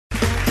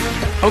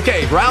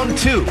Okay, round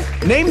two.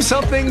 Name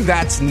something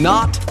that's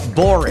not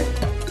boring.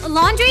 A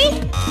laundry?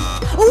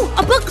 Ooh,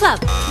 a book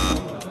club.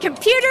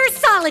 Computer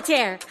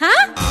solitaire,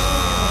 huh?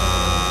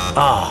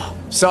 Ah,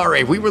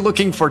 sorry, we were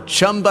looking for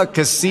Chumba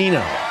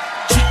Casino.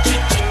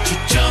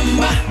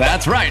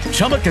 That's right,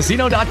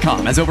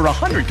 ChumbaCasino.com has over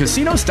 100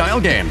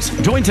 casino-style games.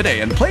 Join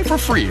today and play for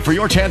free for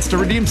your chance to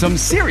redeem some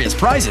serious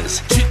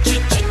prizes.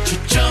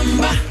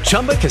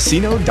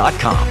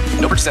 ChumbaCasino.com.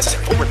 No purchase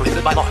necessary. Void where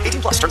prohibited by law.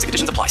 18 plus. Terms and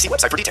conditions apply. See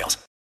website for details.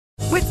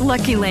 With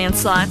Lucky Land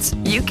Slots,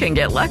 you can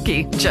get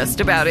lucky just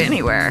about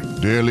anywhere.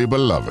 Dearly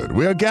beloved,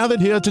 we are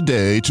gathered here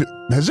today to...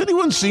 Has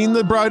anyone seen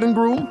the bride and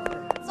groom?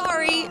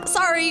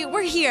 Sorry,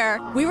 we're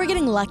here. We were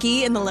getting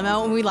lucky in the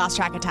limo and we lost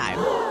track of time.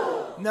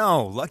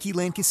 No, Lucky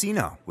Land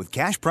Casino, with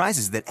cash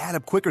prizes that add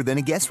up quicker than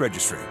a guest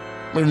registry.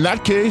 In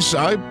that case,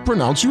 I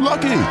pronounce you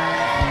lucky.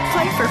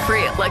 Play for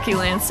free at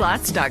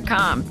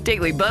LuckyLandSlots.com.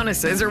 Daily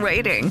bonuses are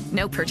waiting.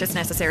 No purchase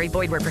necessary.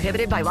 Void where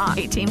prohibited by law.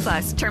 18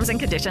 plus. Terms and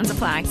conditions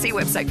apply. See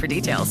website for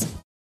details.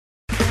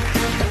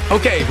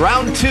 Okay,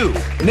 round two.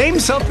 Name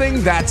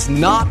something that's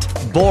not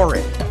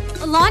boring.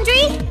 A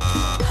laundry?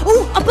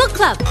 Ooh, a book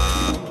club.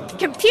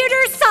 Computer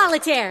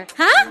solitaire,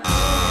 huh?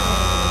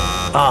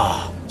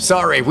 Ah,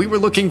 sorry, we were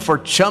looking for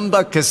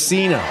Chumba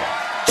Casino.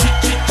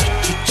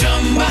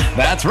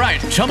 That's right,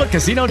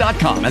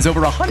 ChumbaCasino.com has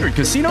over 100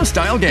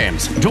 casino-style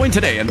games. Join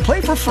today and play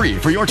for free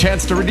for your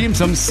chance to redeem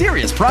some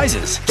serious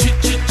prizes.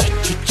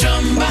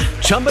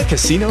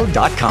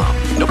 ChumbaCasino.com.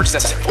 No purchase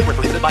necessary. Void where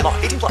prohibited by law.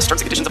 18 plus.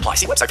 Terms and conditions apply.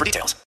 See website for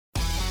details.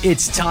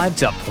 It's time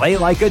to play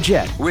like a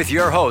Jet with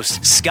your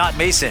host, Scott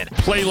Mason.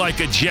 Play like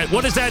a Jet.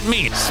 What does that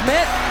mean?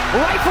 Smith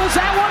rifles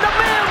that one to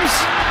Mims.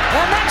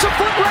 And that's a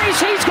foot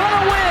race he's going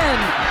to win.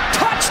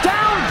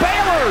 Touchdown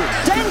Baylor.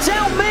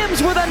 Denzel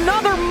Mims with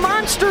another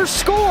monster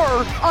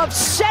score of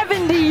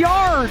 70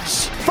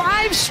 yards.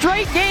 5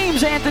 straight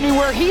games, Anthony,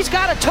 where he's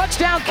got a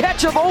touchdown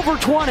catch of over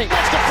 20.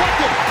 That's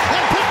deflected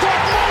and picked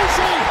up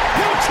Mosley.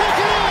 He'll take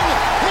it in.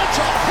 It's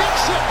a pick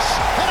six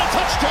and a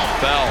touchdown.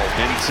 Fell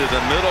into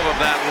the middle of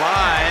that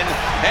line,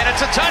 and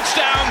it's a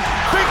touchdown.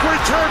 Big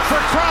return for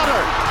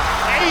Crowder.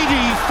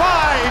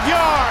 85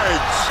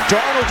 yards.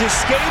 Darnold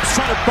escapes,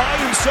 trying to buy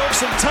himself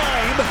some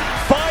time.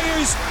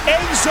 Fires,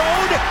 end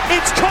zone.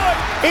 It's caught.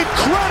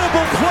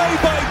 Incredible play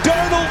by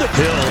Darnold.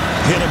 Hill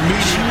hit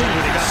immediately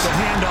when he got the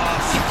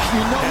handoff.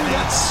 You know who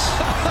that's?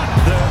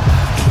 The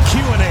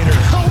Q-inator.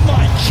 Oh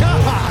my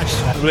gosh.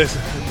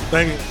 Listen,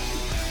 thank you.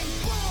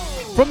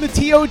 From the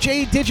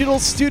TOJ Digital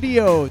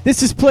Studio,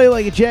 this is Play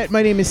Like a Jet.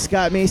 My name is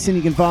Scott Mason.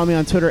 You can follow me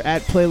on Twitter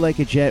at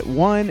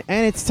PlayLikeAJet1.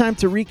 And it's time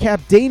to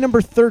recap day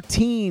number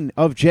 13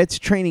 of Jets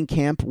training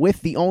camp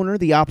with the owner,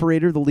 the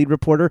operator, the lead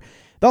reporter,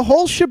 the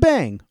whole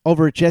shebang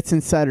over at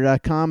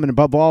JetsInsider.com. And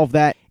above all of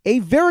that, a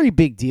very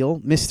big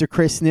deal, Mr.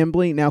 Chris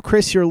Nimbley. Now,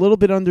 Chris, you're a little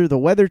bit under the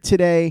weather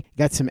today.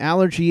 Got some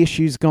allergy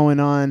issues going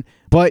on.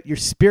 But your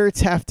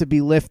spirits have to be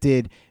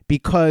lifted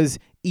because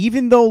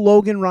even though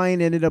Logan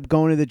Ryan ended up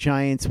going to the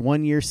Giants,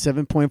 1 year,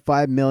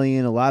 $7.5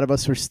 million, a lot of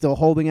us were still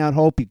holding out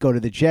hope he'd go to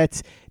the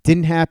Jets.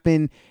 Didn't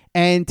happen.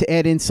 And to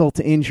add insult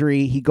to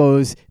injury, he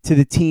goes to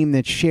the team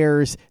that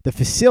shares the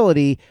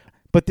facility.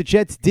 But the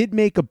Jets did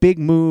make a big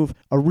move,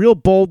 a real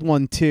bold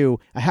one too.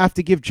 I have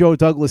to give Joe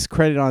Douglas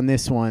credit on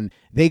this one.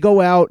 They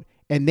go out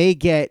and they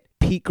get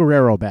Pete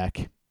Guerrero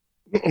back.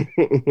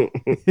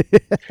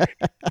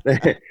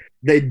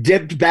 They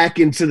dipped back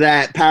into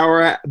that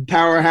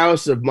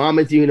powerhouse of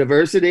Monmouth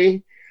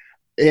University,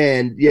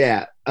 and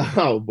yeah,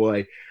 oh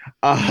boy,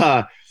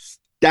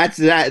 that's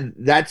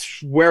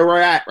where we're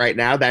at right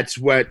now. That's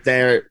what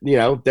they're,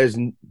 there's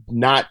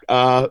not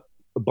a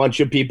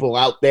bunch of people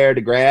out there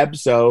to grab,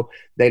 so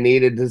they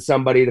needed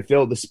somebody to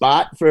fill the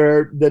spot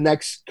for the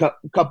next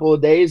couple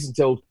of days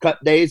until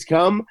cut days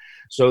come.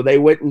 So they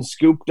went and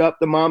scooped up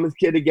the Monmouth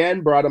kid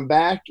again, brought him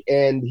back,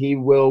 and he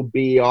will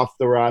be off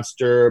the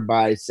roster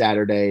by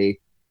Saturday,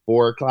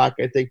 4 o'clock,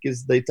 I think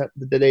is the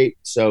date.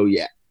 So,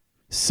 yeah.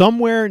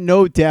 Somewhere,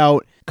 no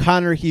doubt,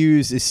 Connor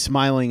Hughes is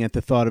smiling at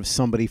the thought of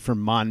somebody from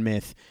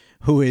Monmouth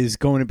who is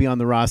going to be on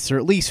the roster,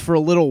 at least for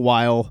a little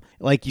while.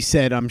 Like you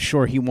said, I'm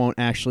sure he won't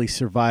actually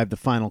survive the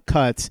final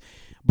cuts.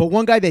 But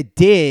one guy that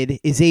did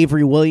is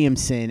Avery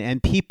Williamson,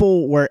 and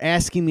people were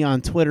asking me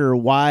on Twitter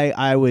why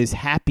I was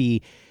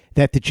happy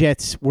that the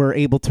Jets were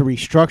able to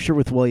restructure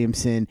with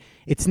Williamson.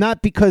 It's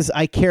not because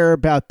I care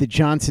about the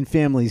Johnson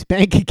family's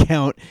bank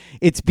account.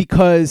 It's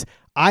because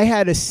I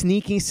had a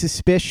sneaking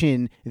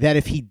suspicion that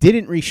if he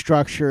didn't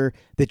restructure,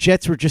 the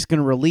Jets were just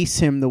going to release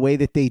him the way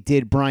that they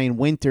did Brian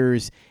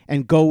Winters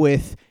and go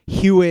with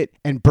Hewitt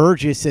and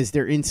Burgess as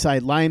their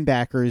inside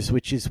linebackers,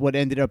 which is what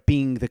ended up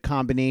being the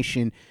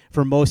combination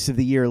for most of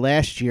the year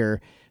last year.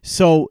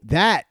 So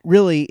that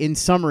really, in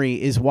summary,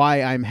 is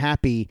why I'm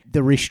happy the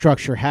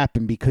restructure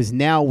happened, because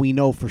now we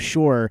know for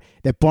sure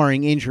that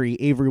barring injury,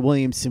 Avery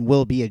Williamson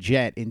will be a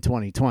Jet in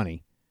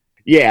 2020.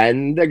 Yeah,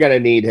 and they're going to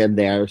need him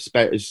there,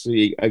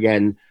 especially,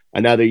 again,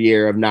 another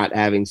year of not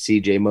having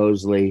C.J.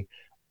 Mosley.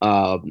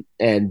 And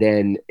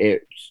then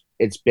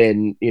it's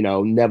been,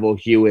 Neville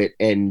Hewitt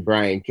and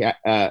Brian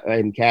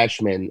and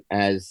Cashman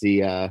as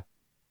the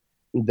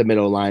the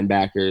middle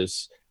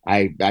linebackers.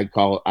 I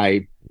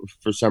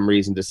for some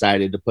reason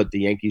decided to put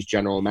the Yankees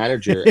general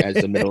manager as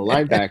the middle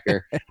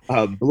linebacker.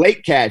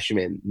 Blake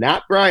Cashman,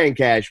 not Brian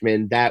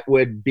Cashman. That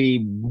would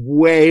be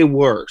way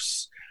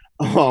worse.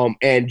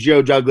 And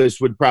Joe Douglas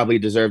would definitely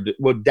deserve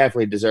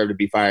to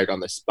be fired on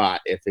the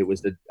spot if it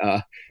was the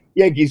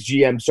Yankees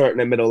GM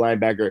starting a middle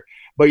linebacker.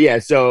 But yeah,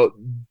 so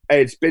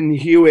it's been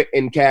Hewitt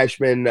and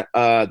Cashman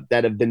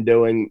that have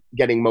been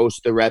getting most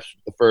of the reps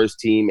with the first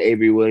team.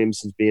 Avery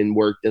Williamson's being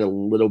worked in a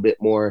little bit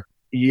more.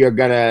 They're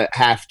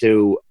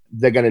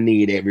going to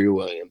need Avery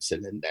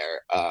Williamson in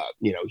there.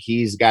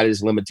 He's got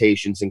his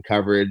limitations in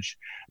coverage,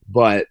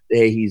 but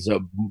he's a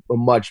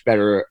much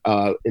better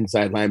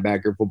inside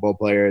linebacker football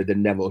player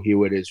than Neville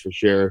Hewitt is for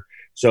sure.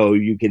 So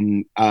you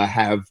can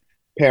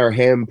pair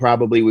him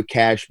probably with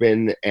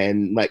Cashman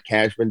and let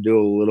Cashman do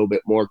a little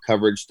bit more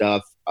coverage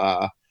stuff.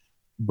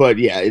 But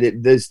yeah,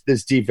 this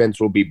defense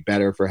will be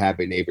better for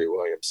having Avery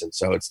Williamson.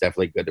 So it's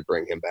definitely good to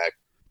bring him back.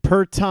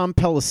 Per Tom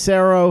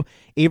Pelissero,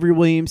 Avery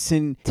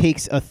Williamson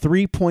takes a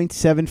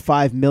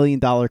 $3.75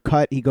 million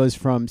cut. He goes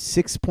from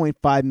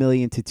 $6.5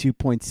 million to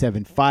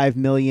 $2.75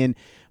 million.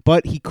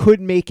 But he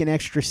could make an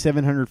extra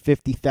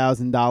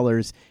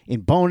 $750,000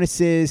 in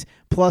bonuses.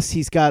 Plus,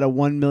 he's got a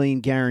 $1 million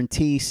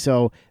guarantee.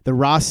 So the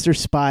roster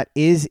spot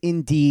is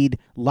indeed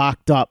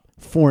locked up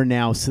for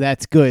now. So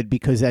that's good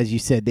because, as you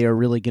said, they are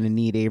really going to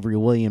need Avery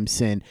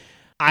Williamson.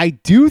 I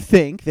do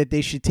think that they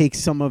should take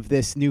some of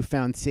this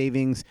newfound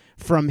savings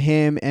from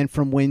him and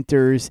from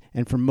Winters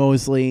and from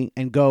Mosley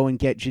and go and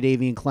get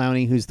Jadeveon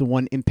Clowney, who's the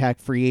one impact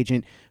free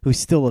agent who's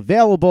still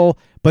available,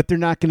 but they're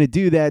not going to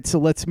do that. So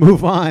let's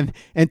move on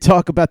and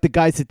talk about the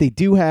guys that they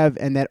do have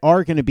and that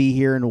are going to be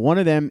here. And one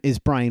of them is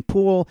Brian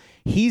Poole.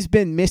 He's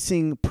been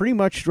missing pretty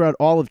much throughout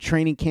all of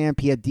training camp.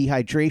 He had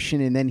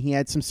dehydration and then he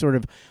had some sort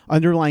of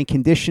underlying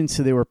condition,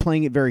 so they were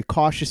playing it very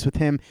cautious with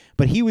him,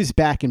 but he was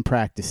back in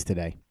practice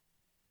today.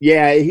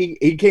 Yeah,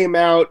 he came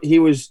out. He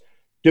was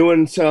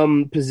doing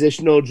some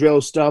positional drill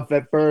stuff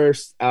at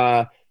first.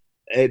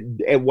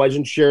 It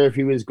wasn't sure if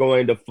he was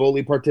going to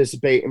fully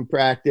participate in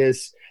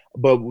practice,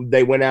 but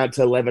they went out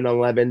to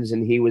 11-on-11s,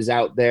 and he was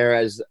out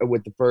there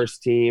with the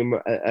first team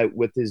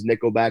with his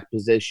nickelback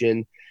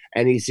position,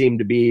 and he seemed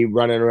to be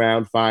running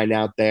around fine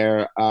out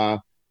there.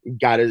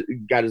 Got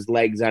his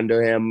legs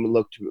under him,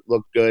 looked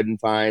good and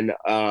fine.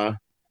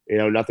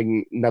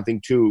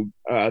 Nothing too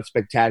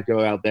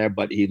spectacular out there,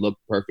 but he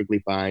looked perfectly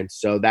fine.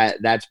 So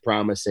that's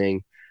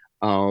promising.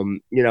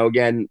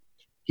 Again,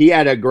 he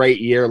had a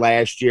great year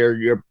last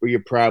year.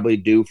 You're probably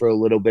due for a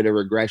little bit of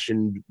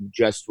regression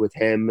just with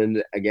him,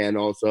 and again,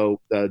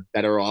 also the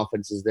better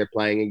offenses they're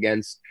playing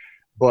against.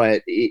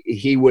 But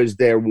he was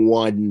their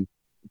one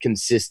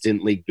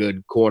consistently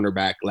good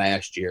cornerback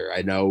last year.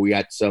 I know we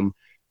got some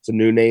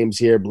new names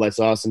here. Bless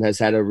Austin has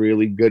had a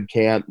really good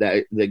camp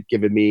that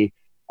given me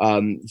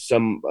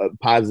some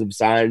positive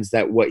signs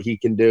that what he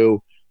can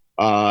do,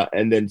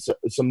 and then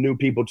some new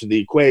people to the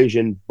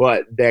equation,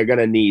 but they're going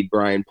to need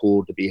Brian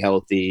Poole to be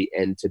healthy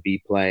and to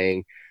be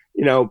playing,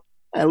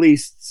 at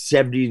least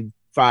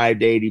 75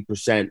 to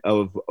 80%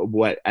 of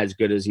what as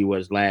good as he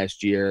was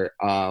last year.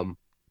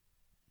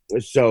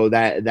 So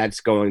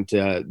that's going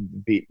to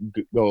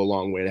go a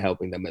long way to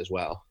helping them as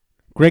well.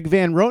 Greg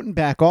Van Roten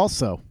back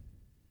also.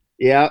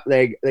 Yeah,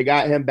 they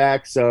got him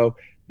back. So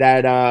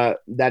that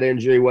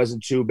injury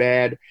wasn't too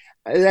bad.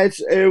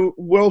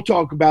 We'll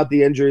talk about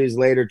the injuries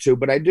later too,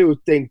 but I do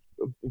think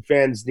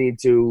fans need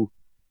to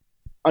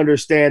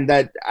understand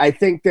that I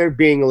think they're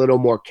being a little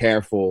more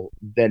careful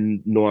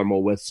than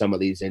normal with some of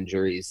these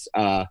injuries.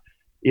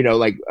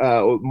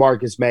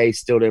 Marcus May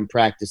still didn't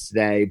practice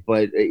today,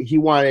 but he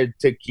wanted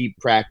to keep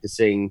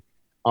practicing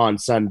on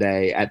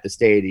Sunday at the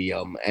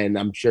stadium, and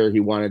I'm sure he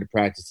wanted to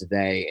practice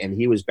today, and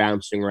he was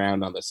bouncing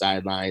around on the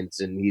sidelines,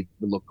 and he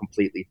looked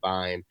completely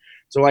fine.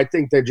 So I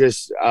think they're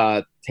just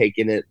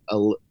taking it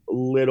a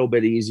little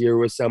bit easier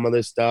with some of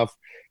this stuff,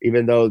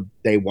 even though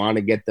they want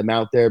to get them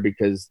out there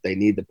because they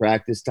need the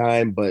practice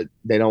time, but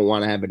they don't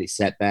want to have any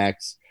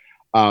setbacks.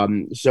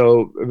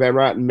 So Van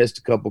Roten missed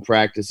a couple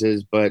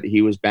practices, but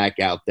he was back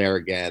out there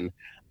again.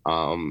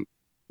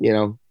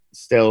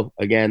 Still,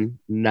 again,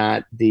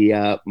 not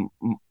the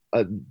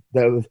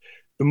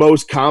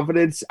most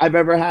confidence I've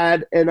ever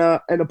had in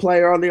a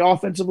player on the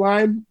offensive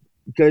line,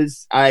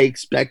 because I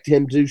expect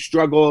him to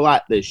struggle a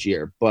lot this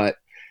year, but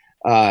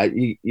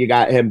you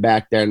got him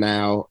back there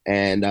now,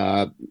 and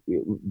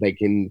they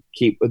can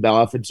the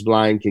offensive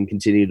line can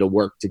continue to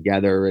work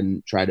together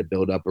and try to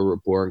build up a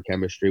rapport and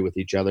chemistry with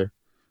each other.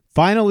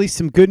 Finally,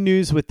 some good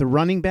news with the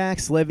running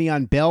backs.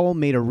 Le'Veon Bell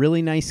made a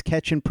really nice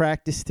catch in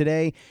practice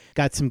today.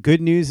 Got some good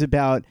news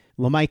about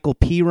LaMichael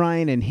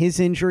Pirine and his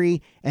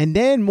injury. And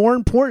then, more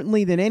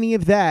importantly than any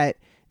of that,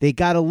 they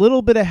got a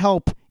little bit of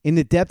help in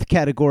the depth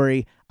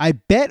category. I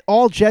bet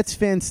all Jets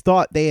fans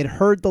thought they had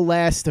heard the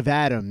last of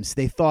Adams.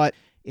 They thought,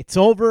 it's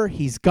over,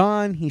 he's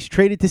gone, he's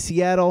traded to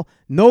Seattle.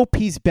 Nope,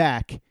 he's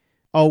back.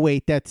 Oh,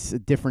 wait, that's a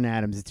different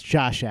Adams. It's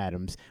Josh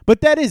Adams.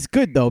 But that is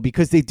good, though,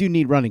 because they do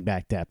need running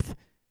back depth.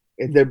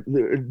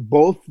 they're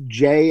both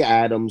Jay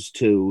Adams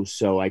too,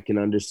 so I can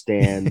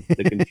understand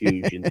the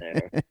confusion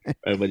there.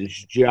 But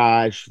it's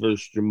Josh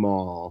versus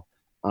Jamal.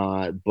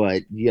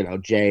 But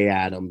Jay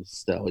Adams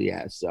still,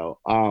 yeah. So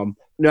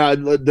no,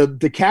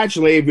 the catch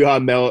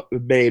Le'Veon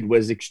made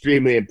was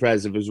extremely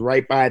impressive. It was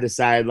right by the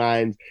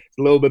sidelines,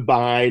 a little bit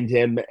behind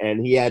him,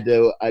 and he had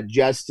to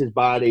adjust his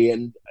body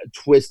and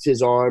twist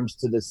his arms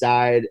to the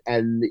side,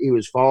 and he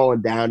was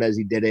falling down as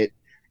he did it.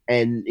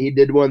 And he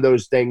did one of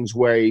those things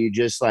where you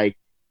just like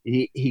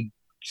he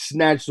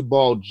snatched the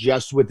ball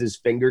just with his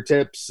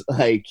fingertips,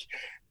 like.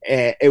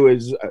 It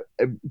was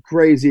a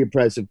crazy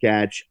impressive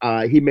catch.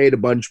 He made a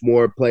bunch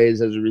more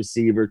plays as a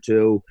receiver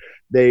too.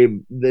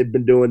 They've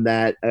been doing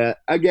that.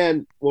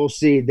 Again, we'll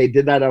see. They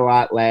did that a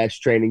lot last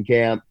training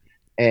camp,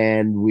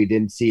 and we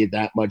didn't see it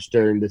that much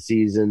during the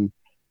season.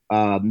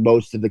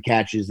 Most of the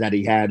catches that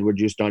he had were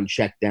just on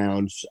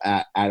checkdowns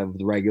out of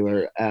the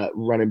regular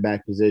running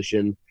back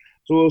position.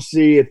 So we'll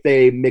see if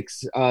they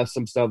mix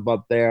some stuff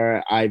up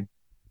there. I've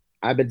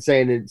been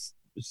saying it's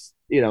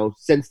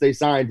since they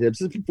signed him,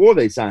 since before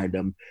they signed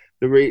him.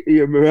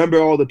 You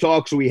remember all the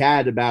talks we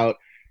had about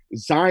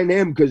sign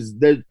him because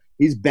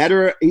he's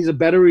better. He's a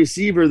better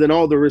receiver than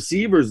all the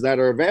receivers that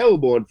are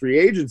available in free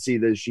agency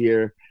this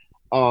year.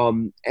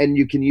 And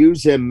you can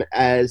use him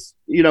as,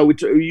 we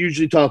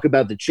usually talk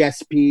about the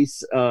chess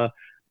piece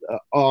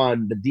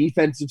on the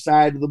defensive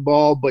side of the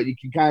ball, but you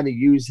can kind of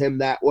use him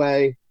that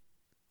way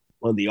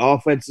on the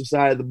offensive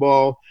side of the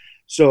ball.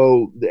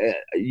 So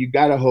you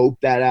got to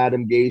hope that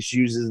Adam Gase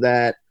uses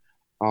that.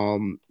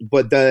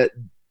 But the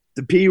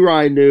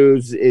Perine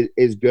news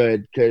is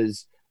good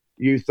because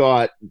you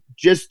thought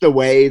just the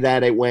way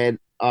that it went,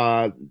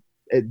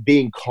 it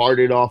being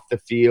carted off the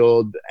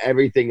field,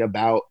 everything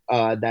about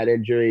that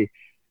injury,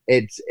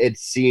 it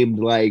seemed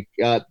like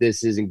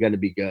this isn't going to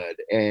be good,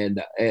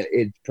 and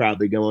it's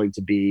probably going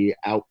to be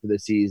out for the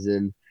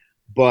season.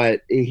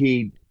 But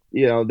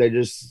they're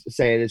just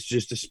saying it's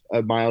just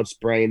a mild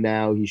sprain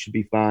now. He should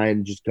be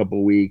fine, just a couple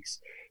of weeks.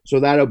 So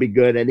that'll be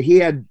good. And he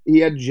had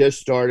just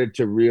started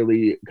to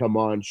really come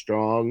on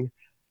strong.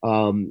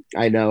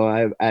 I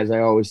know, as I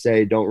always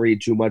say, don't read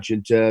too much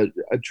into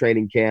a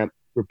training camp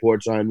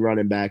reports on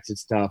running backs.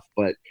 It's tough,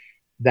 but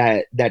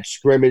that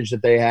scrimmage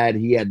that they had,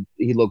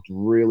 he looked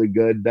really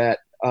good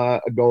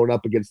going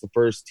up against the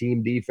first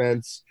team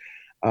defense.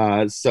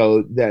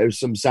 So there's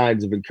some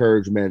signs of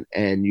encouragement,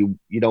 and you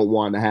don't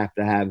want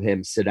to have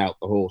him sit out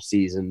the whole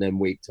season, then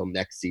wait till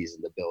next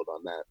season to build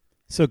on that.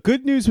 So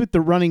good news with the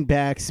running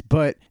backs,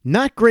 but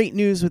not great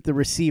news with the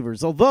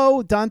receivers.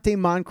 Although Dante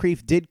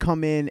Moncrief did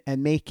come in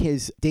and make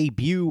his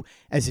debut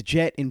as a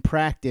Jet in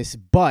practice,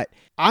 but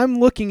I'm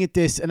looking at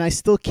this and I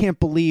still can't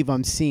believe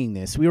I'm seeing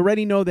this. We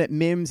already know that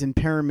Mims and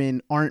Perriman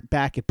aren't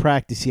back at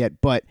practice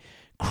yet, but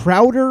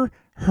Crowder,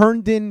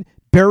 Herndon,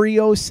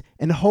 Berrios,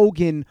 and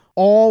Hogan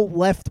all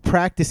left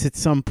practice at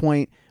some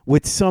point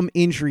with some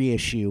injury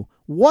issue.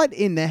 What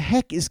in the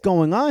heck is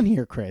going on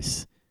here,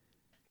 Chris?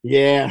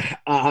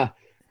 Yeah,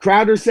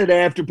 Crowder said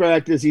after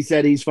practice, he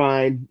said he's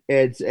fine.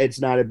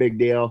 It's not a big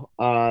deal.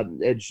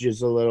 It's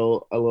just a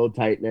little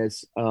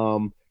tightness.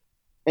 And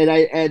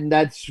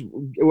that's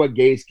what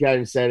Gase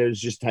kind of said. It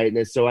was just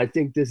tightness. So I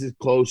think this is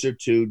closer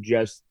to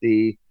just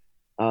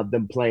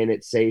them playing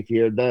it safe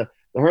here. The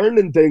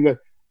Herndon thing,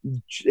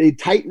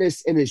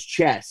 tightness in his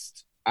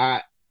chest.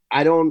 I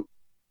don't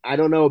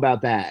know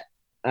about that.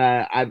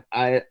 I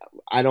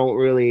don't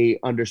really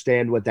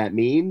understand what that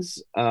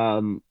means.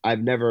 I've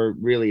never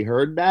really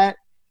heard that.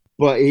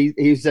 But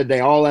he said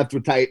they all left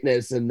with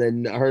tightness, and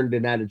then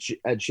Herndon had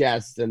a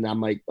chest, and I'm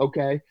like,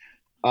 okay.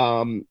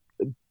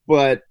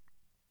 But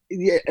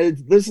yeah,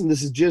 listen,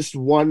 this is just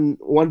one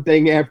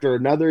thing after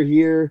another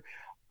here.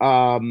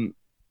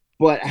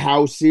 But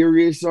how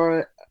serious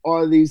are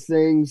these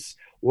things?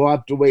 We'll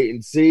have to wait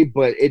and see.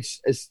 But it's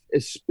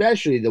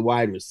especially the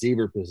wide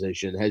receiver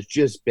position has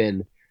just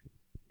been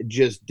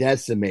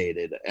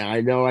decimated. And I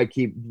know I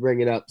keep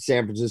bringing up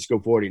San Francisco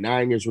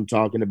 49ers when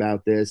talking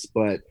about this,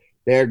 but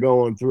they're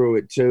going through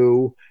it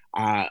too.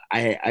 I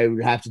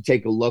would have to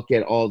take a look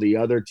at all the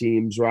other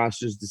teams'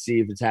 rosters to see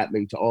if it's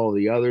happening to all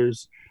the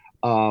others.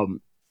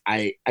 I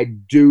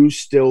do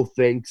still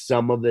think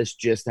some of this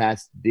just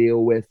has to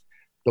deal with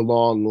the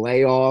long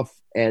layoff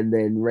and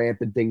then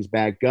ramping things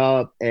back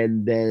up.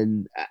 And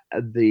then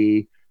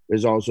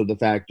there's also the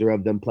factor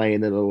of them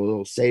playing it a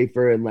little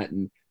safer and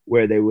letting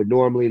where they would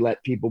normally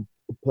let people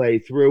play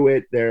through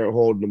it. They're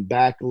holding them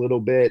back a little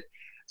bit.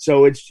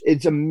 So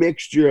it's a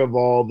mixture of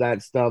all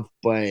that stuff,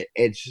 but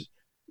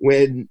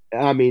you're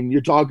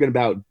talking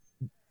about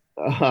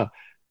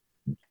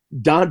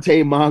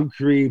Dante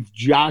Moncrief,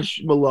 Josh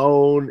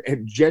Malone,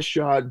 and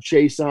Jeshad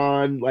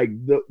Chason. Like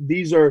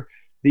these are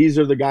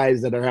the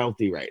guys that are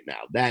healthy right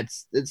now.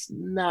 It's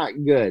not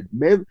good.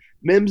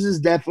 Mims is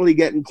definitely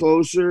getting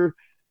closer.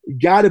 You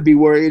got to be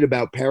worried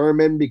about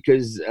Perriman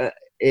because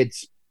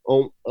it's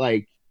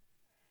like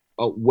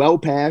well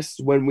past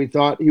when we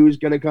thought he was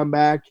going to come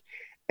back.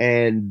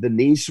 And the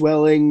knee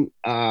swelling,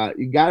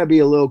 you got to be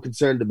a little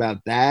concerned about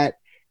that.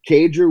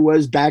 Cager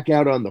was back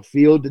out on the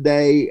field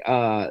today.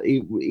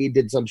 He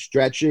did some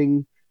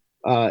stretching.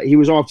 He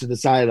was off to the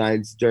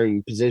sidelines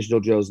during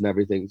positional drills and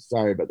everything.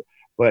 Sorry about that.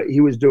 But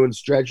he was doing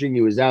stretching.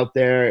 He was out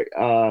there.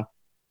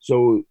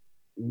 So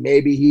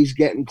maybe he's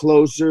getting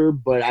closer,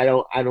 but I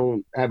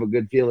don't have a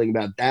good feeling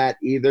about that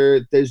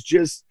either. There's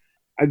just,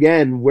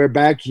 again, we're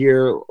back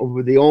here.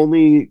 The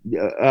only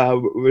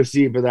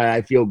receiver that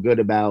I feel good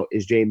about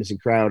is Jamison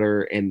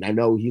Crowder, and I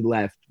know he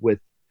left with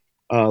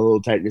a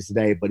little tightness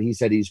today, but he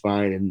said he's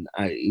fine,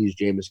 and he's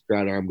Jamison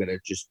Crowder. I'm going to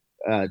just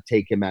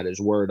take him at his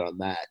word on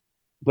that.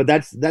 But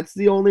that's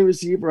the only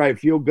receiver I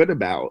feel good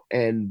about,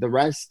 and the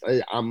rest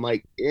I'm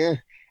like,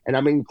 and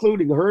I'm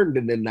including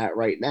Herndon in that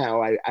right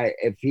now. I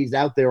if he's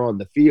out there on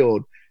the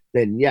field,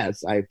 then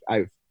yes, I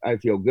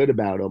feel good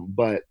about him,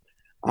 but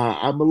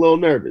I'm a little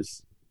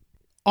nervous.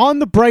 On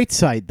the bright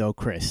side, though,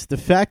 Chris, the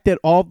fact that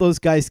all those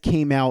guys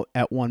came out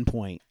at one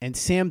point and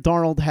Sam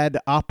Darnold had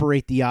to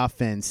operate the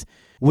offense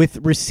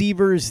with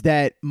receivers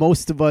that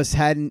most of us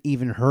hadn't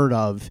even heard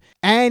of,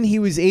 and he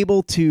was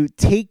able to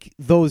take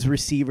those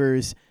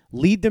receivers,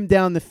 lead them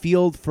down the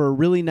field for a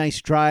really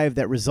nice drive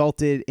that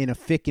resulted in a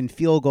Ficken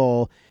field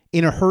goal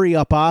in a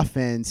hurry-up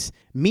offense,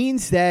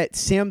 means that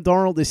Sam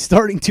Darnold is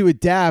starting to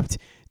adapt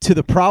to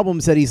the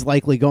problems that he's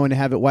likely going to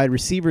have at wide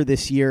receiver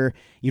this year.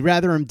 You'd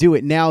rather him do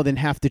it now than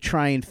have to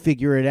try and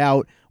figure it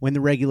out when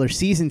the regular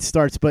season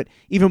starts. But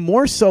even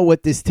more so,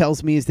 what this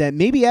tells me is that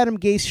maybe Adam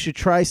Gase should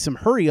try some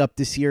hurry-up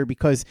this year,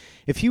 because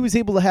if he was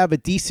able to have a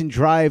decent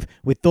drive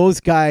with those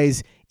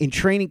guys in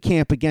training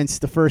camp against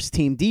the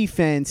first-team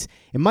defense,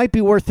 it might be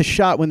worth a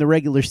shot when the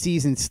regular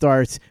season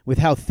starts with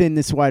how thin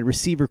this wide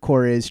receiver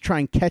core is. Try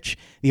and catch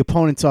the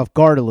opponents off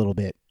guard a little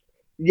bit.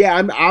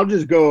 Yeah, I'll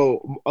just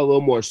go a little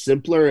more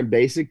simpler and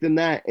basic than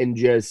that, and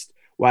just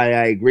why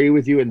I agree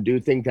with you and do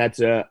think that's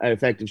an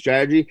effective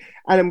strategy.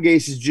 Adam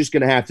Gase is just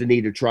going to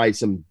need to try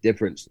some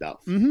different stuff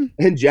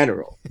in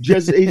general.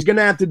 He's going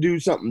to have to do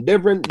something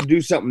different,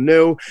 do something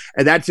new,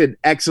 and that's an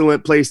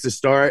excellent place to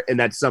start, and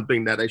that's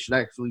something that I should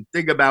actually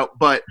think about.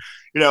 But,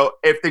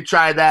 if they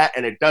try that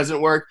and it doesn't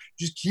work,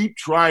 just keep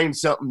trying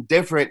something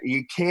different.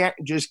 You can't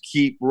just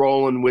keep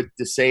rolling with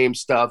the same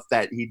stuff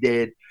that he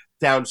did.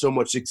 Found so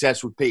much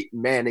success with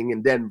Peyton Manning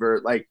in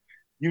Denver. Like,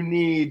 you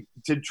need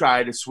to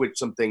try to switch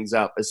some things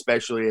up,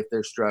 especially if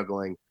they're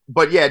struggling.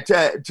 But yeah,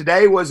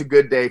 today was a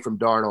good day from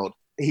Darnold.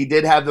 He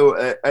did have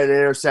an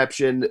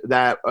interception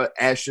that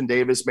Ashton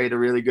Davis made a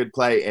really good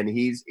play, and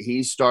he's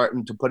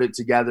starting to put it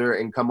together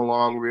and come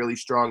along really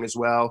strong as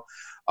well.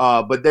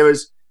 But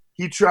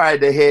he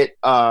tried to hit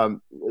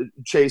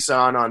Chase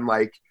on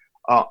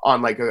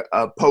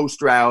a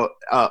post route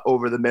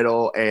over the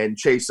middle, and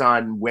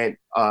Chason went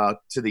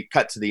to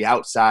the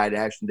outside.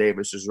 Ashton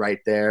Davis was right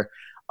there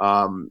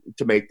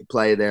to make the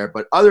play there.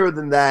 But other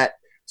than that,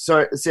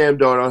 Sam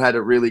Darnold had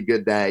a really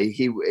good day.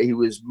 He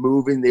was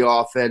moving the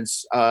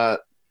offense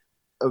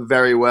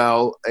very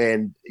well,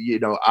 and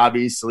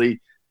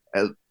obviously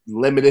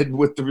limited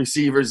with the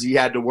receivers he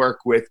had to work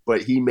with,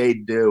 but he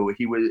made do.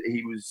 He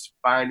was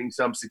finding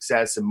some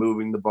success in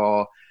moving the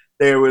ball.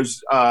 There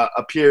was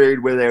a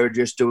period where they were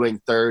just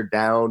doing third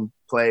down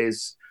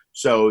plays.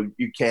 So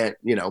you can't,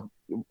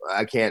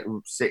 I can't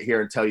sit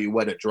here and tell you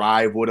what a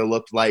drive would have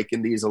looked like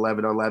in these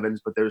 11-on-11s,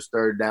 but there's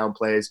third down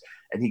plays,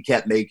 and he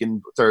kept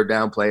making third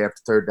down play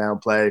after third down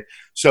play.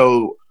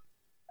 So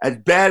as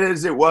bad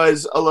as it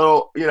was a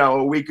little,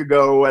 a week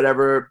ago or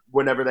whatever,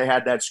 whenever they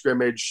had that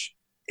scrimmage,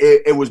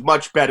 it was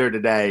much better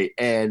today,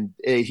 and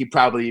he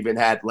probably even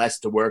had less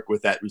to work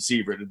with that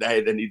receiver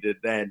today than he did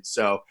then.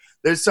 So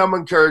there's some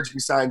encouraging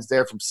signs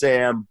there from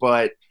Sam,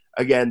 but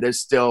again, there's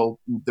still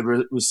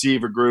the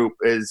receiver group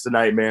is a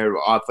nightmare.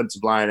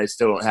 Offensive line, I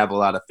still don't have a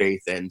lot of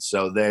faith in,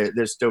 so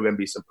there's still going to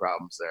be some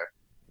problems there.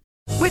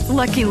 With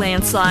Lucky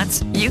Land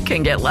Slots, you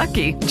can get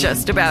lucky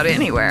just about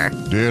anywhere.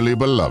 Dearly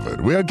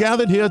beloved, we are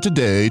gathered here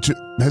today to...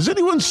 Has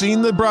anyone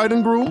seen the bride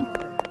and groom?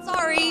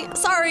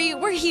 Sorry,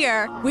 we're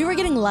here. We were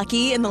getting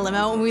lucky in the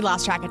limo and we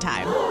lost track of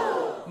time.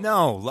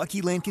 No,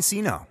 Lucky Land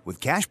Casino, with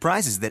cash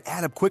prizes that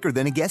add up quicker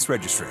than a guest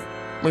registry.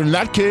 In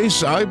that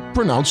case, I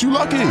pronounce you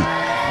lucky.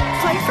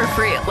 Play for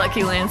free at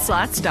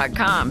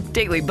LuckyLandSlots.com.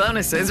 Daily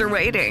bonuses are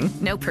waiting.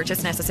 No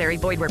purchase necessary.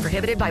 Void where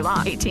prohibited by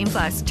law.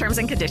 18+. Terms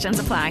and conditions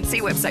apply.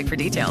 See website for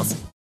details.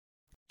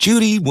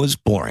 Judy was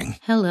boring.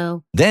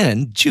 Hello.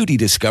 Then Judy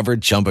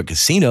discovered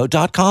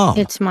ChumbaCasino.com.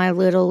 It's my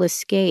little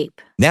escape.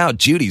 Now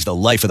Judy's the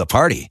life of the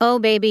party. Oh,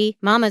 baby,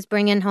 mama's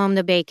bringing home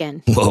the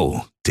bacon.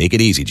 Whoa, take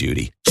it easy,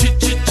 Judy.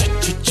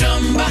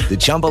 The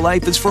Chumba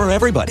life is for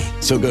everybody.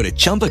 So go to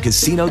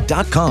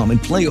ChumbaCasino.com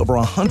and play over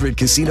 100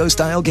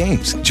 casino-style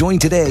games. Join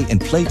today and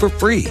play for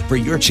free for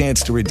your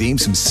chance to redeem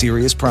some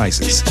serious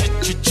prizes.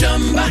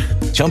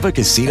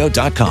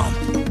 ChumbaCasino.com.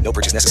 No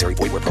purchase necessary.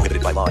 Void where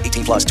prohibited by law.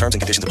 18+. Terms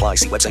and conditions apply.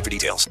 See website for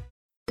details.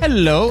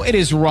 Hello, it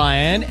is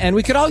Ryan, and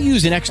we could all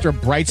use an extra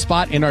bright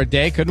spot in our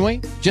day, couldn't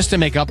we? Just to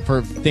make up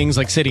for things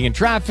like sitting in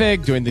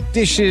traffic, doing the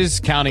dishes,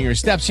 counting your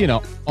steps,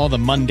 all the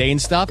mundane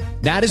stuff.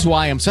 That is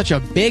why I'm such a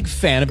big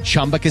fan of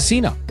Chumba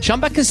Casino.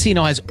 Chumba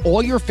Casino has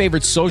all your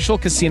favorite social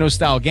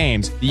casino-style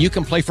games that you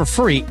can play for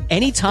free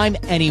anytime,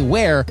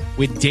 anywhere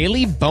with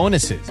daily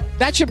bonuses.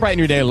 That should brighten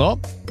your day a little.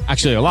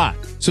 Actually, a lot.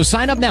 So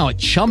sign up now at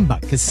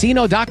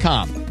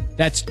ChumbaCasino.com.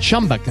 That's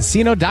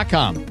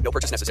ChumbaCasino.com. No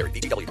purchase necessary.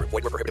 VGW Group.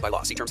 Void where prohibited by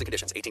law. See terms and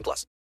conditions.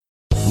 18+.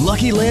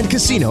 Lucky Land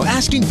Casino,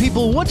 asking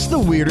people, what's the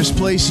weirdest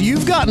place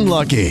you've gotten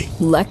lucky?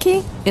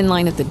 Lucky? In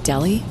line at the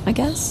deli, I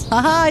guess?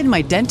 Aha, in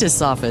my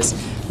dentist's office.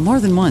 More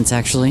than once,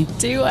 actually.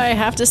 Do I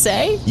have to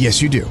say?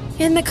 Yes, you do.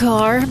 In the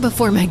car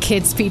before my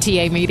kids'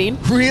 PTA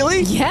meeting.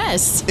 Really?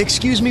 Yes.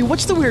 Excuse me,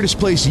 what's the weirdest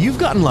place you've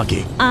gotten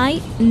lucky?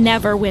 I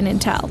never win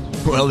and tell.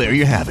 Well, there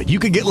you have it. You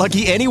can get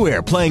lucky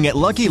anywhere, playing at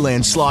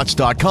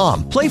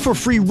LuckyLandSlots.com. Play for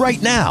free right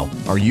now.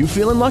 Are you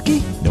feeling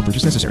lucky? No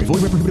purchase necessary.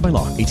 Void where prohibited by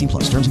law. 18+.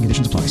 Terms and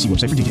conditions apply. See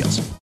website for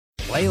details.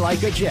 Play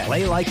like a Jet.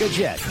 Play like a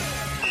Jet.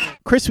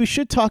 Chris, we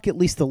should talk at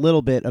least a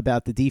little bit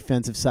about the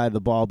defensive side of the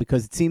ball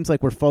because it seems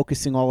like we're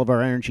focusing all of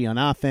our energy on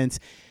offense.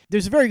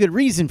 There's a very good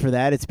reason for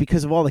that. It's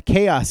because of all the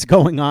chaos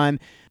going on.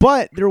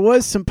 But there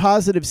was some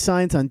positive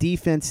signs on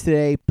defense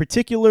today,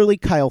 particularly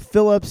Kyle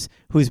Phillips,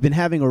 who's been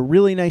having a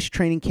really nice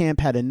training camp,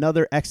 had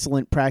another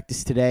excellent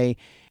practice today,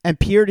 and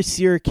Pierre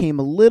Desir came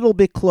a little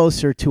bit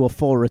closer to a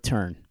full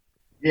return.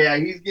 Yeah,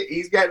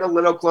 he's getting a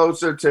little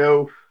closer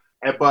too,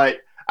 but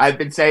I've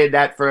been saying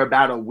that for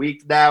about a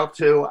week now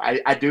too.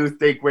 I do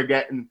think we're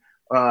getting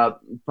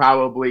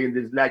probably in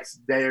this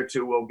next day or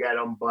two we'll get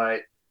him,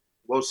 but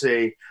we'll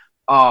see.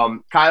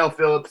 Kyle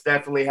Phillips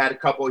definitely had a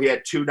couple. He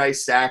had 2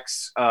 nice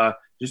sacks.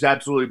 Just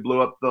absolutely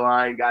blew up the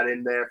line, got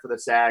in there for the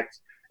sacks.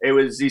 It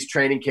was these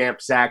training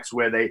camp sacks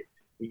where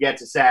he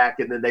gets a sack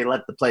and then they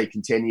let the play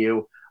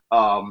continue.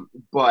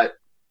 But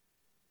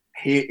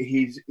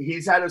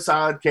he's had a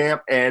solid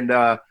camp, and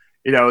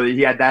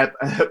he had that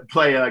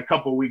play a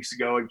couple weeks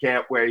ago in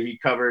camp where he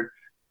covered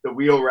the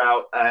wheel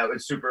route. It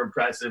was super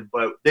impressive.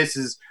 But this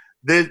is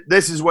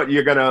what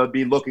you're gonna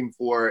be looking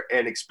for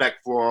and expect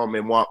for him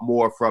and want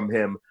more from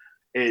him,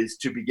 is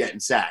to be getting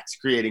sacks,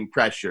 creating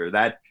pressure.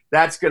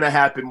 That's going to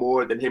happen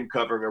more than him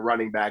covering a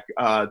running back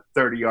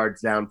 30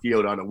 yards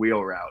downfield on a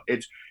wheel route.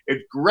 It's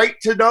great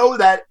to know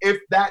that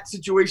if that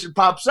situation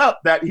pops up,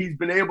 that he's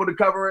been able to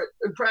cover it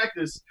in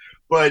practice.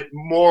 But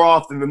more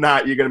often than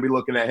not, you're going to be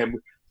looking at him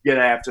get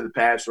after the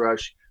pass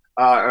rush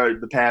or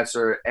the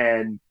passer.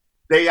 And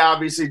they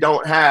obviously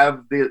don't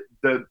have the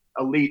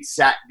elite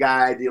sack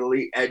guy, the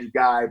elite edge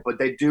guy, but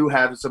they do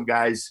have some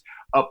guys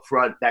up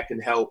front that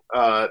can help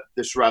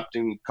disrupt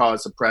and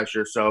cause some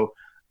pressure. So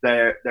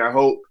their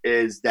hope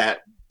is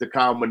that the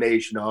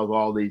combination of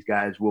all these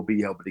guys will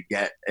be able to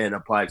get and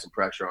apply some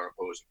pressure on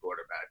opposing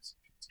quarterbacks.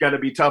 It's going to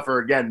be tougher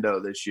again,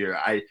 though, this year.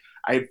 I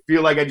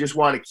feel like I just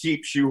want to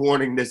keep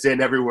shoehorning this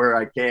in everywhere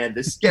I can.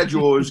 The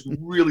schedule is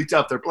really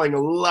tough. They're playing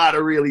a lot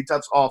of really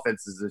tough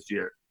offenses this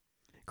year.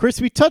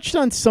 Chris, we touched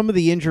on some of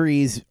the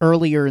injuries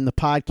earlier in the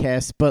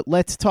podcast, but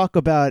let's talk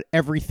about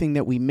everything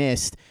that we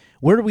missed.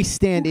 Where do we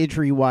stand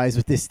injury-wise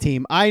with this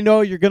team? I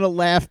know you're going to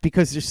laugh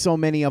because there's so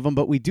many of them,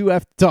 but we do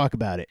have to talk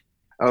about it.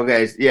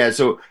 Okay, yeah,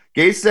 so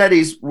Gates said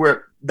he's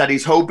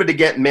hoping to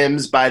get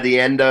Mims by the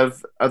end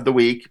of the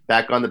week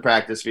back on the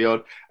practice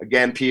field.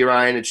 Again, P.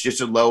 Ryan, it's just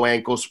a low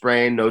ankle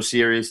sprain, no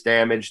serious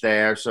damage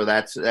there, so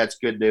that's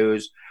good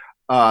news.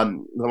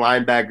 The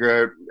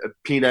linebacker,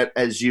 Peanut,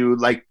 as you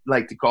like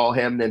to call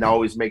him, and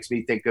always makes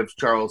me think of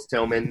Charles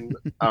Tillman,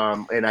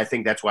 and I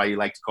think that's why you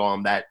like to call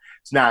him that.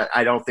 It's not.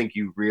 I don't think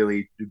you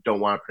really don't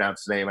want to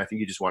pronounce his name. I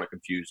think you just want to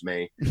confuse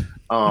me.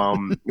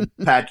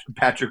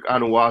 Patrick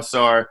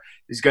Onwuasor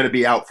is going to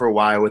be out for a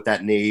while with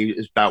that knee.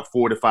 It's about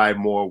 4 to 5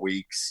 more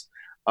weeks.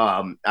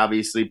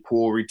 Obviously,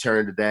 Poole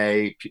returned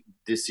today.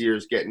 This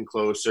year's getting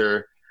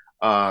closer.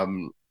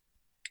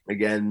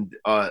 Again,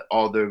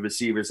 all the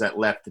receivers that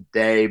left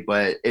today,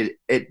 but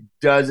it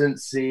doesn't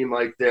seem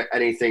like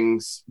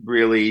anything's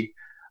really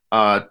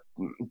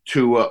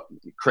too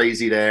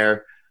crazy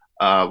there.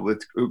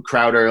 With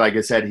Crowder, like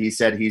I said, he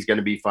said he's going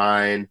to be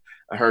fine.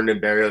 Hernan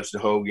Barrios,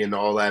 DeHogan,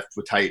 all left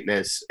with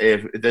tightness.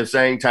 If they're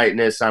saying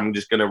tightness, I'm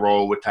just going to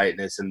roll with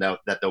tightness and that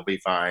they'll be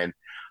fine.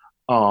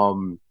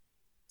 And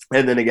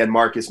then again,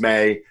 Marcus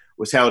May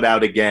was held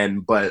out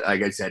again, but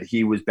like I said,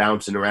 he was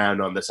bouncing around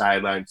on the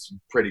sidelines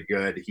pretty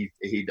good.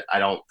 I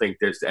don't think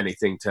there's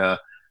anything to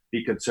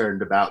be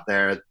concerned about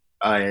there.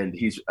 And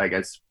he's, like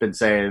I've been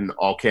saying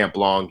all camp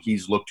long,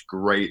 he's looked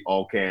great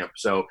all camp.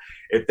 So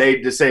if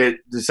they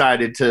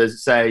decided to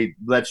say,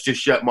 let's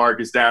just shut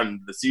Marcus down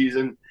into the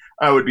season,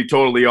 I would be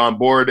totally on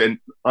board and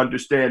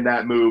understand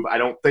that move. I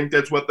don't think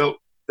that's what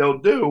they'll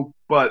do,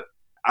 but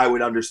I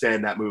would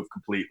understand that move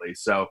completely.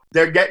 So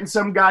they're getting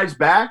some guys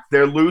back.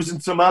 They're losing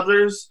some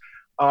others.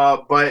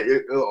 But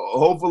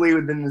hopefully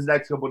within the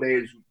next couple of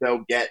days,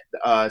 they'll get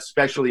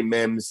especially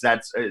Mims.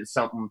 That's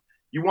something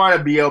you want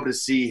to be able to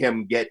see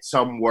him get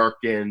some work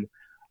in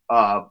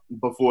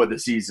before the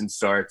season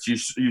starts.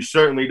 You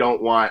certainly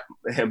don't want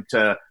him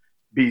to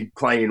be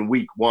playing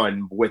week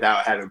 1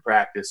 without having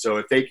practice. So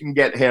if they can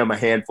get him a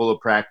handful of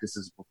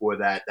practices before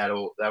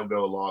that'll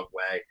go a long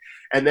way.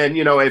 And then,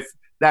 if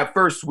that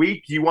first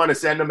week you want to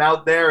send him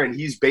out there and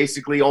he's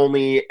basically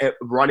only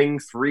running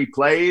 3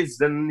 plays,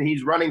 then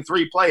he's running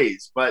 3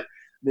 plays. But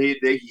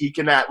he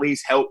can at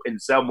least help in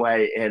some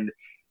way. And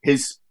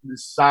his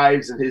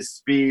size and his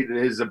speed and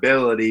his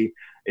ability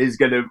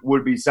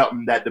would be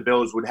something that the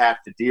Bills would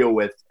have to deal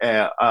with.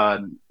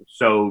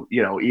 So,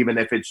 even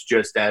if it's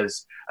just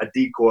as a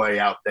decoy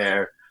out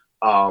there,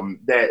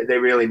 they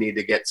really need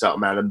to get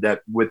something out of him.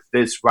 That with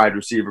this wide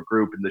receiver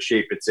group and the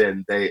shape it's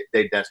in,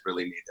 they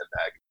desperately need him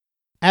back.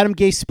 Adam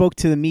Gase spoke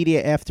to the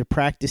media after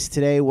practice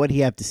today. What did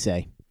he have to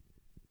say?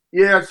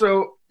 Yeah,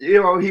 so,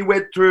 he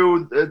went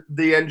through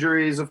the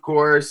injuries, of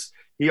course.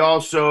 He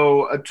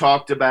also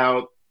talked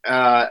about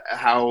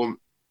how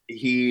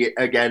he,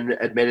 again,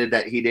 admitted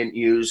that he didn't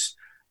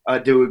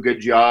do a good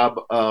job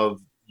of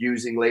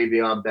using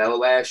Le'Veon Bell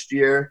last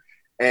year.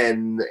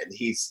 And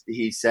he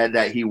said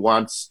that he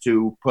wants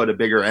to put a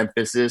bigger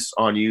emphasis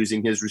on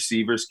using his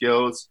receiver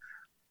skills.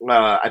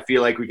 I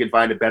feel like we can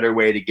find a better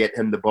way to get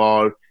him the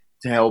ball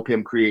to help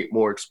him create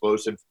more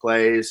explosive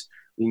plays.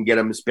 We can get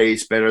him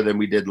space better than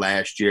we did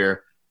last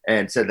year,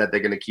 and said that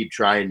they're going to keep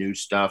trying new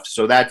stuff.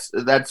 So that's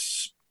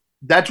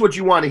what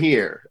you want to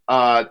hear.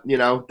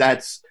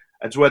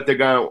 That's what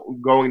they're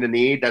going to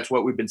need. That's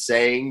what we've been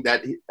saying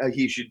that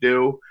he should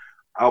do.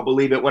 I'll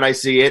believe it when I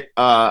see it.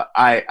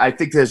 I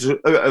think there's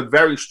a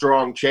very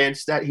strong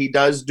chance that he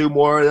does do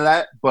more of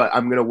that, but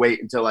I'm going to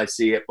wait until I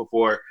see it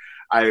before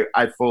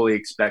I fully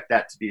expect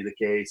that to be the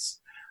case.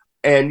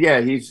 And yeah,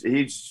 he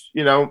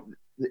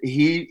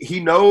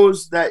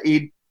knows that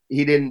he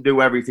didn't do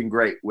everything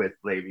great with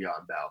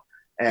Le'Veon Bell,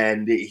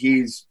 and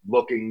he's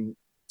looking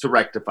to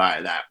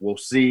rectify that. We'll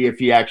see if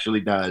he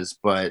actually does,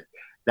 but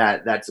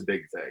that's a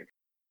big thing.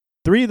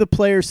 3 of the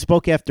players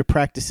spoke after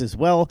practice as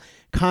well.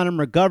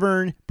 Connor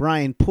McGovern,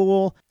 Brian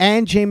Poole,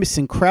 and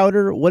Jamison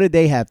Crowder. What did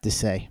they have to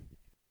say?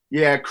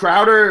 Yeah,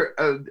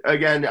 Crowder,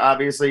 again,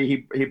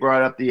 obviously he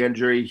brought up the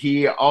injury.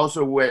 He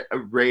also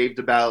raved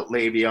about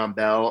Le'Veon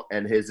Bell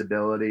and his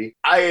ability.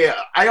 I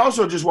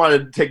also just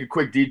wanted to take a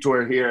quick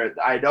detour here.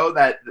 I know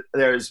that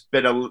there's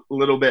been a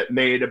little bit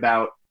made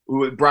about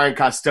Brian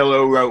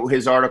Costello wrote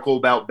his article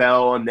about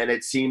Bell, and then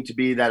it seemed to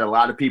be that a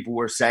lot of people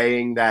were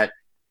saying that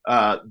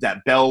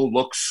Bell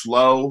looks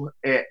slow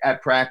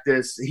at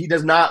practice. He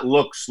does not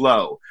look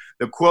slow.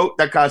 The quote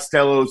that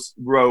Costello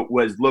wrote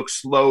was, "look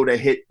slow to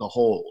hit the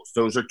holes."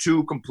 Those are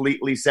 2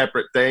 completely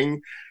separate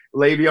things.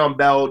 Le'Veon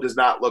Bell does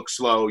not look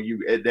slow.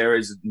 There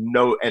is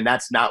no, and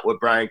that's not what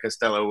Brian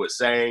Costello was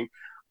saying.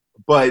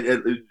 But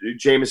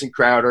Jamison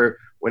Crowder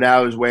went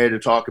out of his way to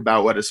talk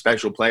about what a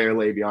special player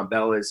Le'Veon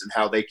Bell is and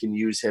how they can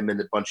use him in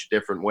a bunch of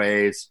different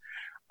ways.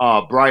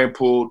 Brian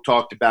Poole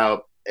talked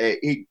about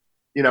he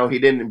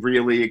didn't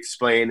really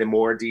explain in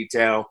more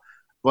detail,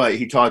 but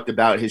he talked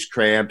about his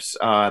cramps,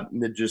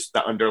 just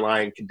the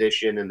underlying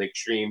condition and the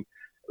extreme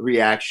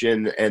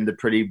reaction and the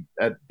pretty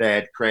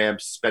bad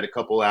cramps. Spent a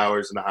couple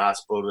hours in the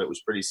hospital. That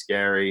was pretty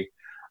scary.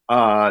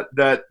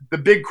 The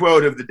big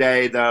quote of the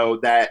day, though,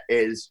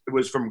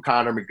 was from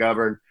Connor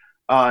McGovern.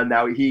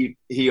 Now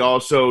he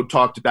also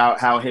talked about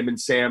how him and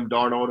Sam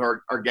Darnold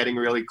are getting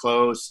really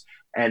close,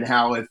 and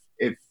how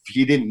if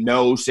he didn't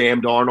know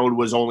Sam Darnold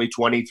was only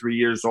 23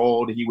 years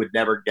old, he would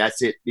never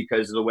guess it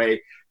because of the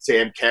way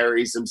Sam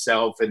carries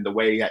himself and the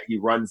way that he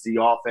runs the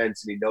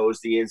offense, and he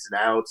knows the ins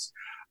and outs.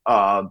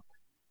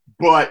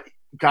 But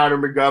Connor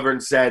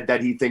McGovern said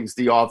that he thinks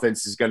the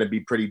offense is going to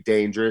be pretty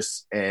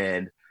dangerous,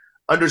 and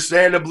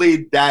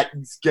understandably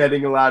that's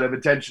getting a lot of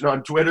attention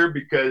on Twitter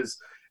because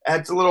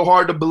that's a little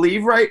hard to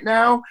believe right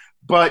now.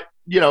 But,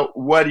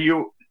 what do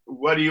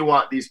you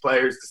want these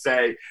players to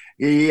say?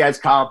 He has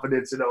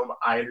confidence in them.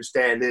 I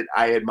understand it.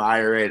 I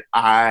admire it.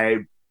 I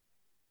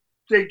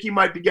think he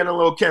might be getting a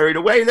little carried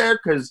away there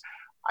because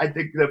I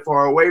think they're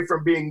far away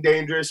from being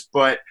dangerous,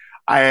 but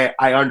I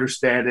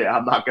understand it.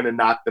 I'm not going to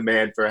knock the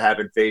man for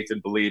having faith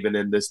and believing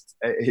in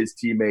his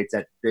teammates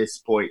at this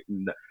point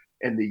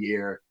in the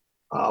year.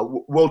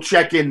 We'll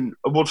check in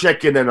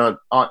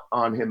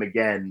on him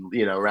again,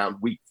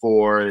 around week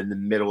 4 in the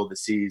middle of the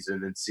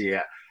season and see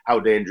how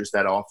dangerous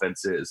that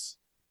offense is.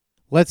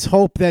 Let's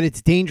hope that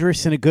it's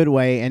dangerous in a good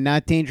way and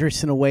not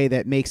dangerous in a way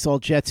that makes all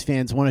Jets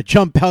fans want to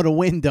jump out a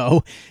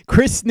window.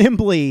 Chris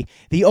Nimbley,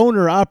 the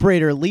owner,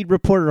 operator, lead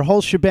reporter,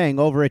 whole shebang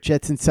over at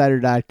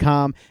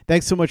JetsInsider.com.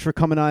 Thanks so much for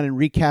coming on and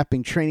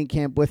recapping training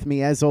camp with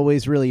me. As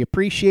always, really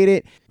appreciate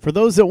it. For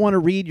those that want to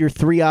read your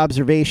 3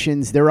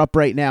 observations, they're up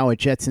right now at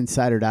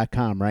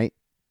JetsInsider.com, right?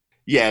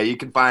 Yeah, you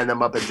can find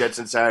them up at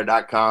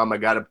JetsInsider.com. I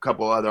got a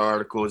couple other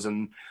articles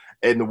in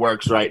the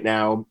works right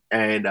now,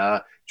 and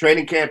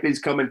training camp is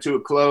coming to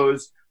a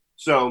close,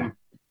 so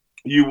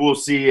you will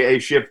see a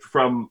shift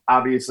from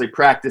obviously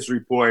practice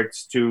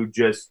reports to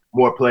just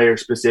more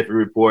player-specific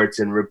reports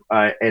and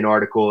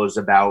articles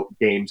about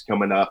games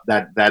coming up.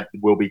 That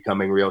will be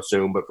coming real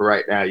soon, but for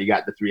right now, you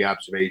got the 3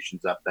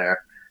 observations up there,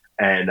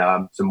 and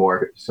some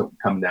more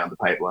coming down the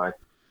pipeline.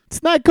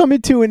 It's not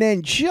coming to an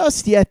end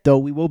just yet, though.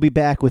 We will be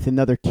back with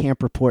another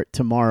camp report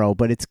tomorrow,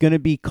 but it's going to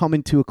be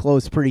coming to a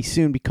close pretty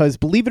soon because,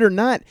 believe it or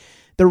not,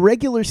 the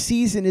regular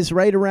season is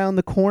right around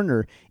the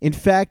corner. In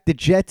fact, the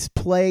Jets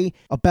play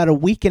about a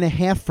week and a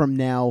half from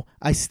now.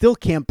 I still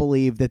can't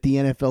believe that the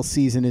NFL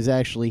season is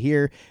actually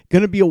here.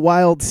 Going to be a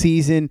wild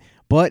season,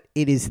 but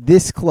it is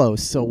this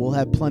close, so we'll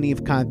have plenty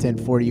of content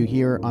for you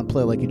here on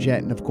Play Like a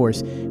Jet. And, of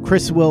course,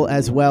 Chris will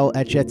as well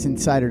at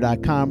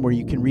jetsinsider.com, where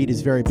you can read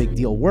his very big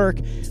deal work.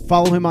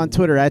 Follow him on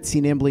Twitter at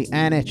CNimbly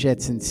and at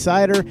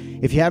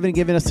JetsInsider. If you haven't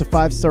given us a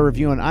 5-star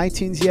review on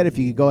iTunes yet, if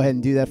you could go ahead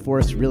and do that for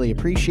us, really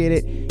appreciate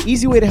it.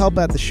 Easy way to help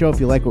out the show if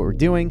you like what we're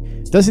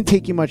doing. Doesn't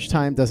take you much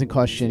time, doesn't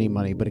cost you any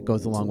money, but it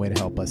goes a long way to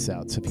help us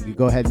out. So if you could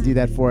go ahead and do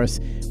that for us,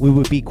 we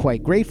would be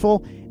quite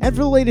grateful. And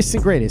for the latest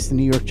and greatest, the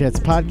New York Jets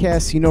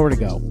podcast, you know where to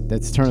go.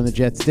 That's Turn on the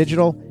Jets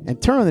Digital and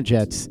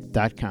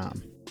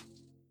turnonthejets.com.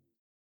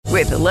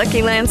 With the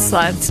Lucky Land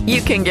Slots,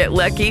 you can get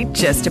lucky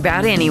just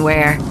about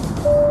anywhere.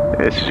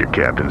 This is your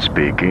captain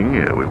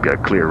speaking. We've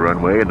got clear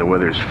runway and the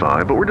weather's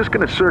fine, but we're just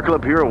going to circle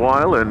up here a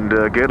while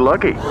and get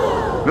lucky.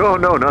 No,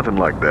 nothing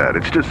like that.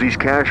 It's just these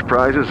cash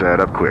prizes add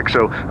up quick.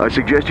 So I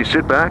suggest you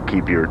sit back,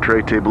 keep your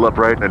tray table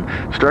upright, and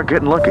start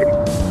getting lucky.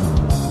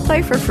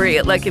 Play for free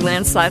at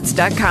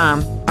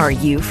LuckyLandSlots.com. Are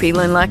you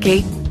feeling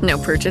lucky? No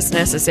purchase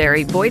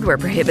necessary. Void where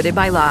prohibited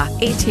by law.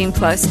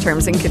 18+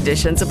 terms and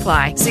conditions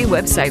apply. See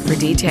website for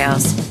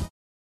details.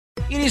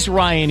 It is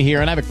Ryan here,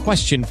 and I have a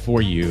question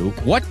for you.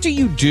 What do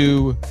you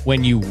do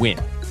when you win?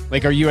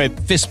 Like, are you a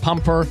fist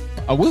pumper,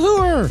 a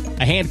woohooer,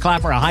 a hand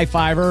clapper, a high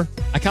fiver?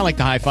 I kind of like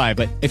the high five,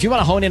 but if you want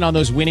to hone in on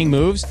those winning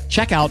moves,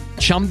 check out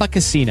Chumba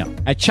Casino.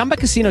 At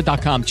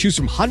ChumbaCasino.com, choose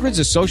from hundreds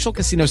of social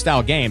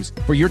casino-style games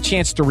for your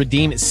chance to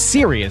redeem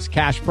serious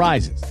cash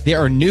prizes. There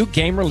are new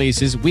game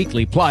releases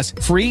weekly, plus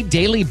free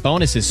daily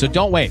bonuses. So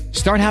don't wait.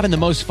 Start having the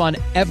most fun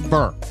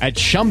ever at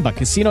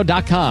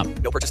ChumbaCasino.com.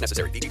 No purchase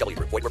necessary. VGW.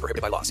 Void where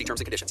prohibited by law. See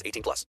terms and conditions.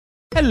 18+.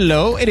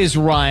 Hello, it is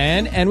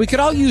Ryan, and we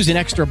could all use an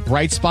extra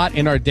bright spot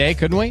in our day,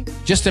 couldn't we?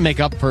 Just to make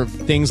up for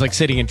things like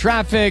sitting in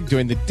traffic,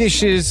 doing the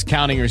dishes,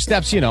 counting your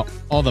steps, you know,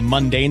 all the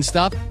mundane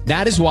stuff.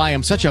 That is why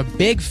I'm such a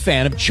big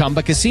fan of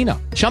Chumba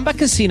Casino. Chumba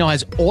Casino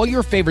has all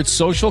your favorite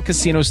social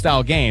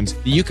casino-style games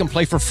that you can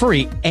play for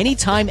free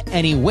anytime,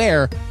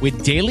 anywhere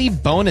with daily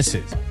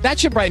bonuses. That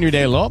should brighten your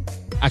day a little.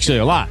 Actually,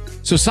 a lot.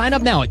 So sign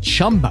up now at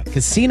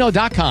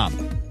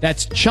ChumbaCasino.com.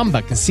 That's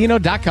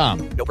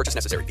ChumbaCasino.com. No purchase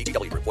necessary.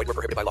 VGW. Void where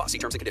prohibited by law. See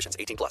terms and conditions.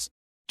 18+.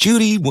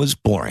 Judy was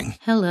boring.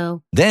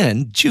 Hello.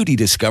 Then Judy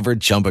discovered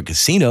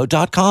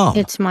ChumbaCasino.com.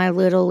 It's my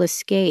little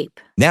escape.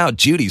 Now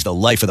Judy's the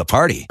life of the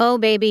party. Oh,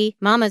 baby,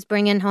 mama's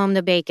bringing home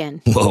the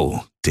bacon.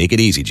 Whoa, take it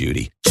easy,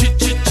 Judy.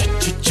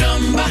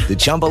 The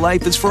Chumba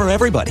life is for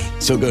everybody.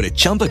 So go to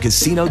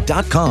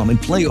ChumbaCasino.com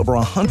and play over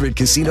 100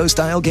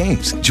 casino-style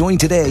games. Join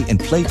today and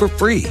play for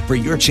free for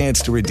your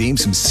chance to redeem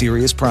some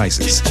serious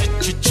prizes.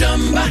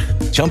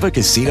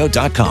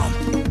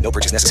 ChumbaCasino.com. No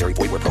purchase necessary.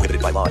 Void where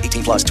prohibited by law.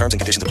 18+ terms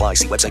and conditions apply.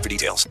 See website for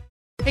details.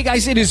 Hey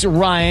guys, it is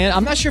Ryan.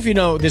 I'm not sure if you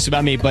know this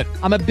about me, but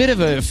I'm a bit of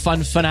a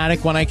fun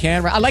fanatic when I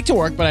can. I like to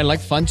work, but I like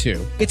fun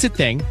too. It's a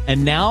thing.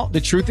 And now the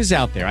truth is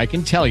out there. I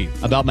can tell you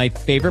about my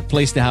favorite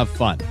place to have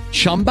fun.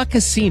 Chumba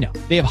Casino.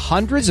 They have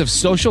hundreds of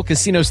social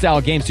casino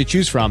style games to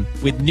choose from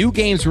with new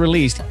games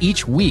released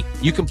each week.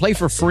 You can play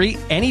for free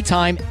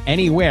anytime,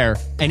 anywhere.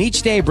 And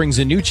each day brings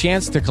a new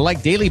chance to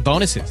collect daily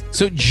bonuses.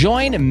 So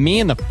join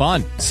me in the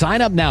fun.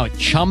 Sign up now at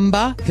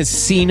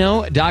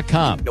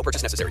ChumbaCasino.com. No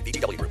purchase necessary.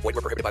 VGW. Void where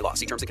prohibited by law.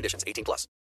 See terms and conditions. 18+.